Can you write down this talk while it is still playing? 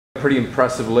Pretty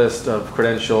impressive list of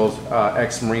credentials,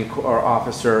 ex-Marine Corps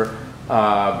officer.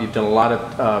 You've done a lot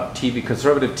of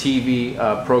conservative TV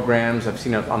programs. I've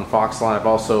seen it on Fox Line. I've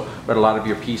also read a lot of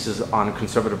your pieces on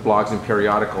conservative blogs and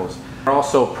periodicals. You're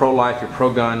also pro-life, you're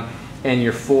pro-gun, and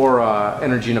you're for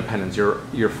energy independence.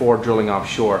 You're for drilling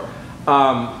offshore.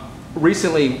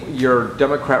 Recently, your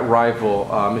Democrat rival,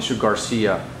 Mr.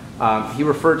 Garcia, he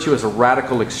referred to you as a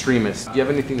radical extremist. Do you have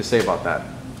anything to say about that?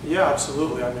 Yeah,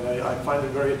 absolutely. I mean, I find it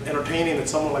very entertaining that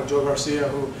someone like Joe Garcia,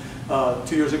 who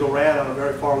 2 years ago ran on a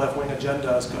very far left-wing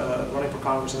agenda, is running for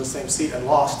Congress in the same seat and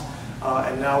lost,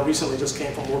 and now recently just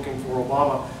came from working for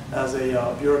Obama as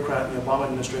a bureaucrat in the Obama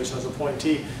administration, as an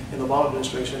appointee in the Obama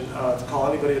administration. To call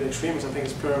anybody an extremist, I think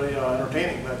is fairly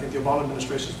entertaining. I think the Obama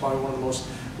administration is probably one of the most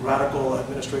radical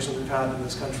administrations we've had in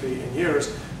this country in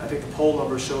years. I think the poll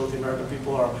numbers show the American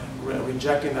people are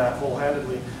rejecting that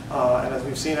wholeheartedly. And as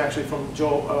we've seen actually from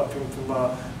Joe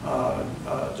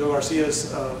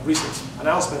Garcia's recent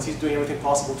announcements, he's doing everything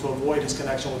possible to avoid his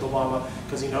connection with Obama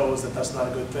because he knows that that's not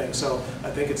a good thing. So I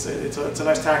think it's a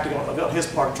nice tactic on his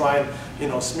part, try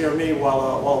and smear me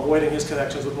while avoiding his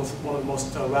connections with one of the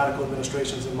most radical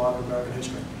administrations in modern American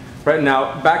history. Right,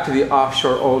 now, back to the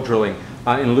offshore oil drilling.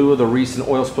 In lieu of the recent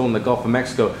oil spill in the Gulf of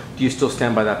Mexico, do you still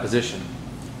stand by that position?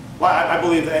 Well, I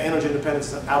believe that energy independence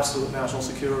is an absolute national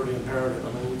security imperative.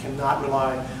 I mean, we cannot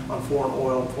rely on foreign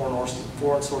oil and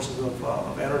foreign sources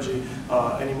of energy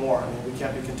anymore. I mean, we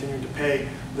can't be continuing to pay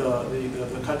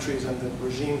the countries and the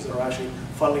regimes that are actually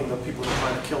funding the people that are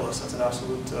trying to kill us. That's an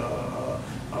absolute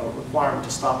requirement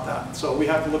to stop that. So we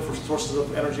have to look for sources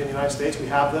of energy in the United States. We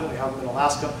have them. We have them in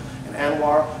Alaska and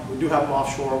Anwar. We do have them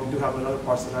offshore. We do have them in other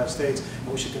parts of the United States,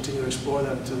 and we should continue to explore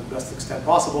them to the best extent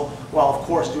possible, while of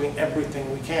course doing everything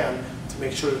we can to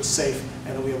make sure it's safe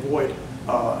and that we avoid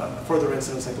further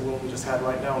incidents like the one we just had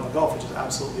right now in the Gulf, which is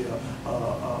absolutely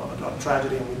a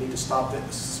tragedy, and we need to stop it,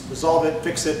 resolve it,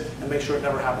 fix it, and make sure it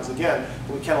never happens again.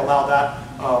 But we can't allow that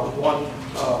one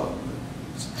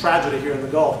tragedy here in the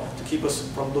Gulf to keep us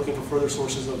from looking for further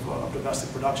sources of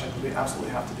domestic production, because we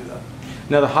absolutely have to do that.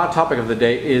 Now, the hot topic of the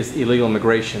day is illegal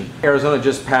immigration. Arizona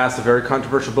just passed a very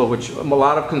controversial bill, which a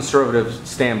lot of conservatives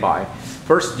stand by.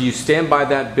 First, do you stand by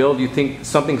that bill? Do you think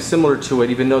something similar to it,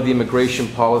 even though the immigration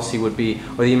policy would be,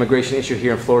 or the immigration issue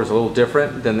here in Florida is a little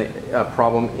different than the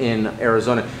problem in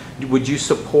Arizona, would you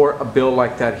support a bill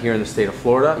like that here in the state of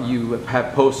Florida? You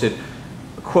have posted,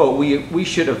 quote, we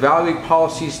should evaluate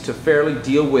policies to fairly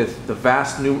deal with the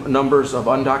vast numbers of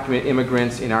undocumented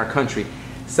immigrants in our country.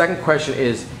 Second question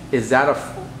is that a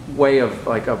way of,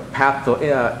 like, a path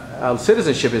to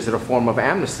citizenship? Is it a form of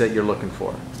amnesty that you're looking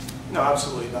for? No,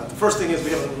 absolutely not. The first thing is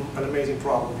we have an amazing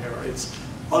problem here. It's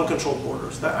uncontrolled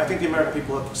borders. I think the American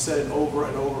people have said it over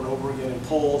and over and over again in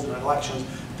polls and in elections.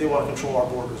 They want to control our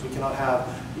borders. We cannot have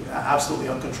absolutely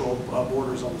uncontrolled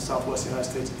borders on the southwest United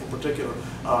States in particular.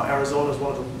 Arizona is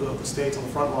one of the states on the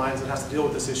front lines that has to deal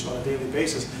with this issue on a daily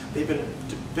basis. They've been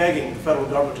begging the federal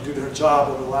government to do their job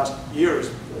over the last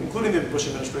years, including the Bush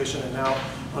administration and now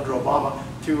under Obama,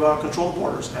 to control the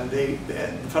borders. And the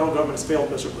federal government has failed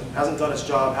miserably. Hasn't done its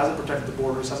job, hasn't protected the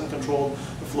borders, hasn't controlled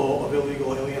the flow of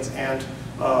illegal aliens and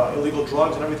illegal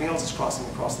drugs and everything else that's crossing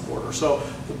across the border. So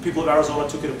the people of Arizona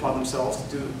took it upon themselves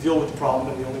to deal with the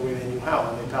problem in the only way they knew how,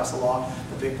 and they passed a law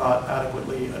that they thought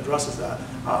adequately addresses that.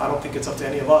 I don't think it's up to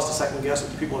any of us to second guess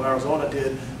what the people of Arizona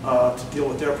did to deal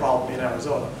with their problem in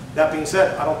Arizona. That being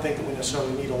said, I don't think that we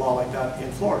necessarily need a law like that in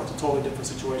Florida. It's a totally different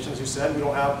situation. As you said, we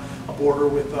don't have a border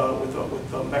with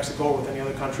Mexico or with any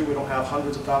other country. We don't have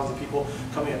hundreds of thousands of people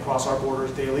coming across our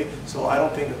borders daily. So I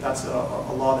don't think that that's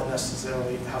a law that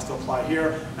necessarily has to apply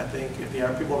here. I think if the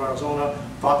people of Arizona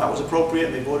thought that was appropriate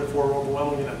and they voted for it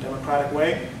overwhelmingly in a democratic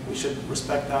way, we should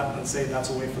respect that and say that's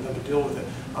a way for them to deal with it.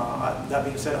 That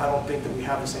being said, I don't think that we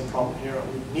have the same problem here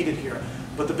and we need it here.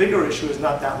 But the bigger issue is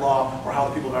not that law or how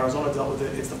the people of Arizona dealt with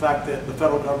it. It's the fact that the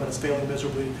federal government is failing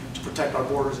miserably to protect our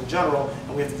borders in general,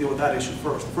 and we have to deal with that issue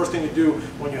first. The first thing to do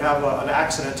when you have an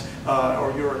accident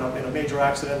or you're in a major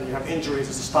accident and you have injuries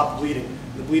is to stop the bleeding.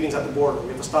 The bleeding's at the border. We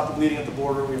have to stop the bleeding at the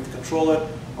border. We have to control it,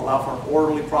 allow for an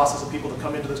orderly process of people to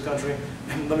come into this country.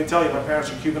 And let me tell you, my parents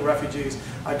are Cuban refugees.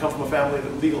 I come from a family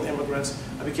of legal immigrants.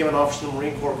 I became an officer in the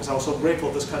Marine Corps because I was so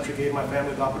grateful this country gave my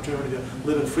family the opportunity to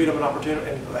live in freedom and opportunity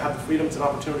and have the freedoms and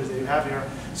opportunities that you have here.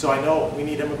 So I know we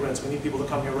need immigrants. We need people to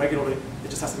come here regularly. It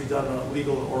just has to be done in a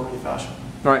legal and orderly fashion.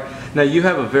 All right. Now, you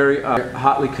have a very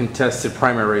hotly contested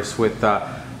primary race with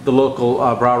the local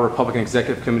Broward Republican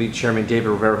Executive Committee Chairman David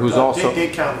Rivera, who's also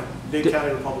Dade County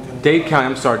Republican. Dade County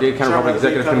Republican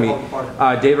Executive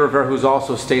Committee. David Rivera, who's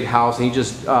also State House, and he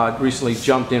just recently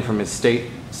jumped in from his state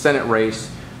Senate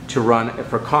race to run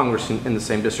for Congress in the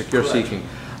same district you're seeking.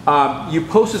 You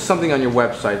posted something on your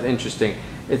website. Interesting.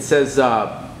 It says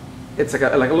it's like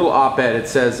a little op-ed. It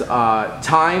says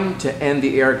time to end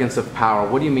the arrogance of power.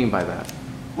 What do you mean by that?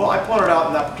 Well, I pointed out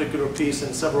in that particular piece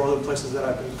and several other places that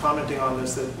I've been commenting on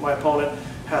this, that my opponent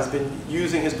has been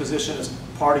using his position as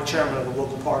party chairman of the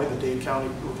local party, the Dade County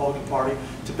Republican Party,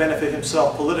 to benefit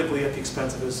himself politically at the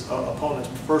expense of his opponents.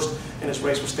 First in his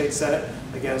race for state senate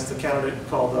against a candidate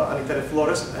called Anita de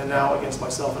Flores, and now against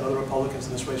myself and other Republicans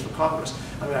in this race for Congress.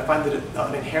 I mean, I find that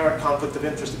an inherent conflict of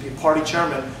interest to be party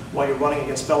chairman while you're running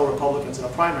against fellow Republicans in a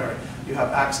primary. You have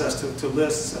access to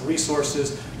lists and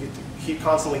resources. He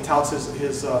constantly touts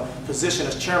his position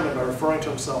as chairman by referring to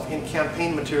himself in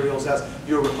campaign materials as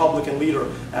your Republican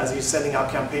leader, as he's sending out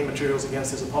campaign materials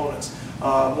against his opponents.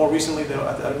 More recently,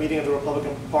 at a meeting of the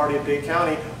Republican Party of Dade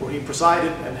County, where he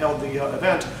presided and held the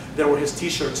event, there were his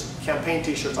t-shirts, campaign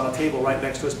t-shirts on a table right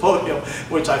next to his podium,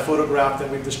 which I photographed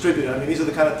and we've distributed. I mean, these are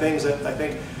the kind of things that I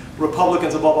think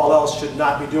Republicans, above all else, should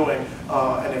not be doing.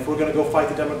 And if we're going to go fight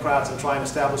the Democrats and try and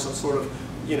establish some sort of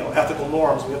ethical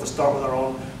norms, we have to start with our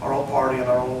own party and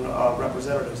our own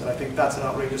representatives. And I think that's an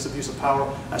outrageous abuse of power.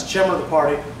 As chairman of the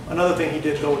party, another thing he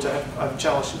did, though, which I've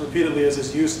challenged repeatedly, is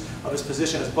his use of his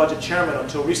position as budget chairman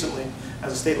until recently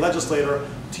as a state legislator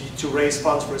to raise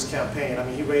funds for his campaign. I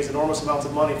mean, he raised enormous amounts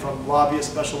of money from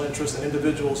lobbyists, special interests, and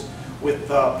individuals with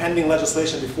pending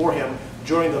legislation before him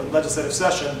during the legislative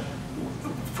session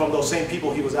from those same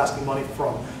people he was asking money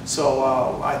from. So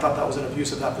I thought that was an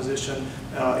abuse of that position.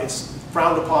 It's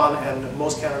frowned upon, and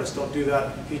most candidates don't do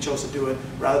that. He chose to do it.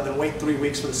 Rather than wait 3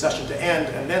 weeks for the session to end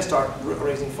and then start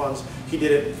raising funds, he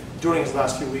did it during his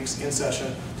last few weeks in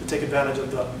session to take advantage of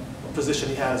the position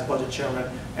he had as budget chairman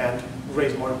and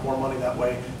raise more money that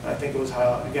way. And I think it was,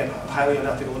 again, highly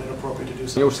unethical and inappropriate to do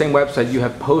so. On your same website, you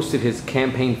have posted his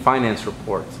campaign finance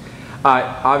reports.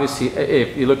 Obviously,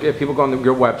 if people go on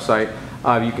your website,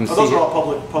 you can see those are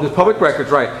all public records,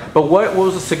 right? But what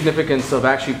was the significance of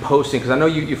actually posting? Because I know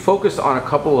you focused on a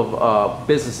couple of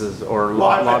businesses or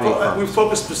lobbying firms. We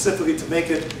focused specifically to make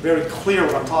it very clear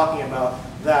what I'm talking about,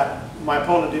 that my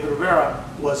opponent, David Rivera,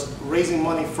 was raising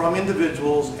money from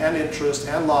individuals and interests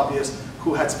and lobbyists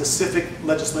who had specific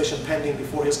legislation pending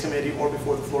before his committee or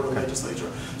before the Florida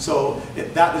legislature. So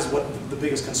that is what the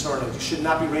biggest concern is. You should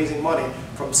not be raising money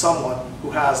from someone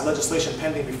who has legislation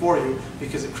pending before you,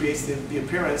 because it creates the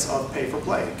appearance of pay for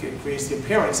play. It creates the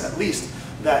appearance, at least,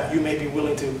 that you may be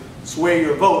willing to sway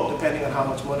your vote depending on how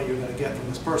much money you're going to get from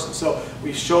this person. So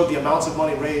we showed the amounts of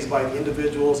money raised by the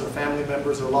individuals, their family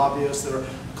members, their lobbyists, their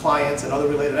clients, and other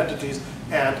related entities,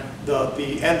 and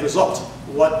the end result,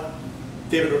 what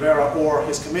David Rivera or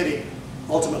his committee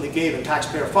ultimately gave in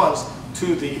taxpayer funds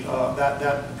to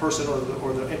that person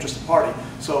or the interested party.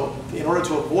 So in order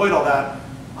to avoid all that,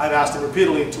 I've asked him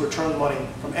repeatedly to return money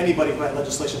from anybody who had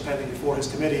legislation pending before his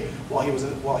committee while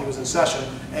he was in session,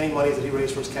 any money that he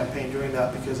raised for his campaign during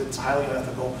that, because it's highly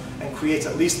unethical and creates,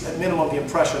 at least at minimum, the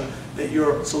impression that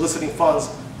you're soliciting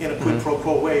funds in a quid pro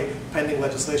quo way, pending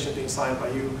legislation being signed by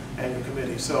you and your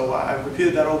committee. So I've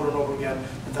repeated that over and over again,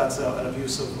 that that's an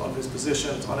abuse of his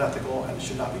position. It's unethical and it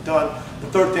should not be done. The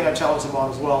third thing I challenged him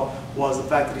on as well was the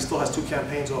fact that he still has 2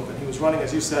 campaigns open. He was running,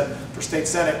 as you said, for state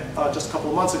senate just a couple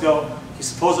of months ago. He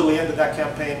supposedly ended that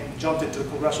campaign, jumped into the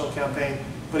congressional campaign,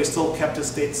 but he still kept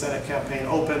his state senate campaign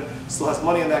open, still has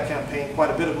money in that campaign, quite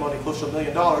a bit of money, close to $1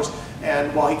 million.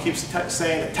 And while he keeps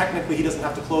saying that technically he doesn't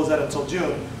have to close that until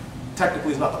June,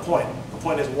 technically is not the point. The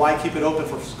point is, why keep it open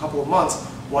for a couple of months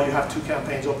while you have 2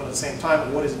 campaigns open at the same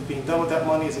time? What is being done with that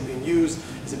money? Is it being used?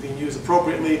 Is it being used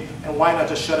appropriately? And why not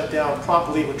just shut it down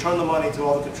promptly, return the money to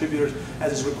all the contributors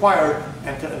as is required,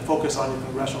 and focus on your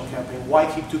congressional campaign? Why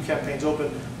keep 2 campaigns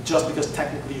open just because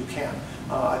technically you can?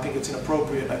 I think it's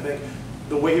inappropriate. I think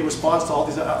the way he responds to all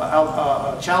these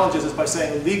challenges is by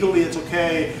saying legally it's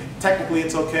okay, technically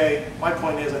it's okay. My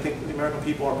point is, I think the American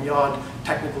people are beyond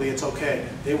technically it's okay.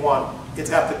 They want it's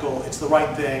ethical, it's the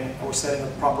right thing, and we're setting a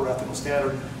proper ethical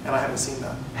standard, and I haven't seen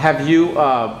that. Have you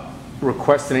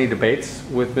requested any debates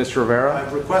with Mr. Rivera?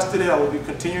 I've requested it. I will be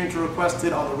continuing to request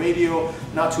it on the radio.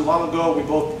 Not too long ago, we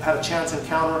both had a chance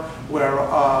encounter where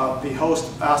the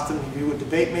host asked him if he would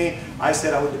debate me. I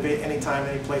said I would debate anytime,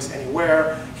 any place,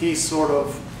 anywhere. He sort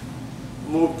of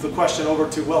moved the question over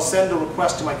to, well, send a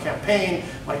request to my campaign.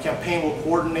 My campaign will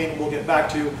coordinate and we'll get back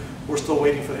to you. We're still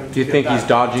waiting for him to get back. Do you think he's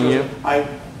dodging you?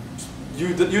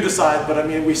 You decide, but I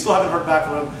mean, we still haven't heard back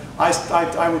from him.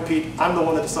 I repeat, I'm the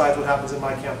one that decides what happens in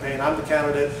my campaign. I'm the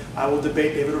candidate. I will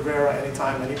debate David Rivera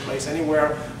anytime, any place,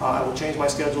 anywhere. I will change my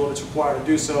schedule if it's required to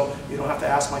do so. You don't have to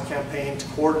ask my campaign to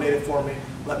coordinate it for me.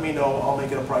 Let me know. I'll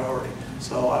make it a priority.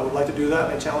 So I would like to do that,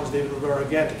 and I challenge David Rivera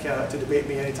again to debate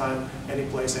me anytime, any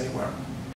place, anywhere.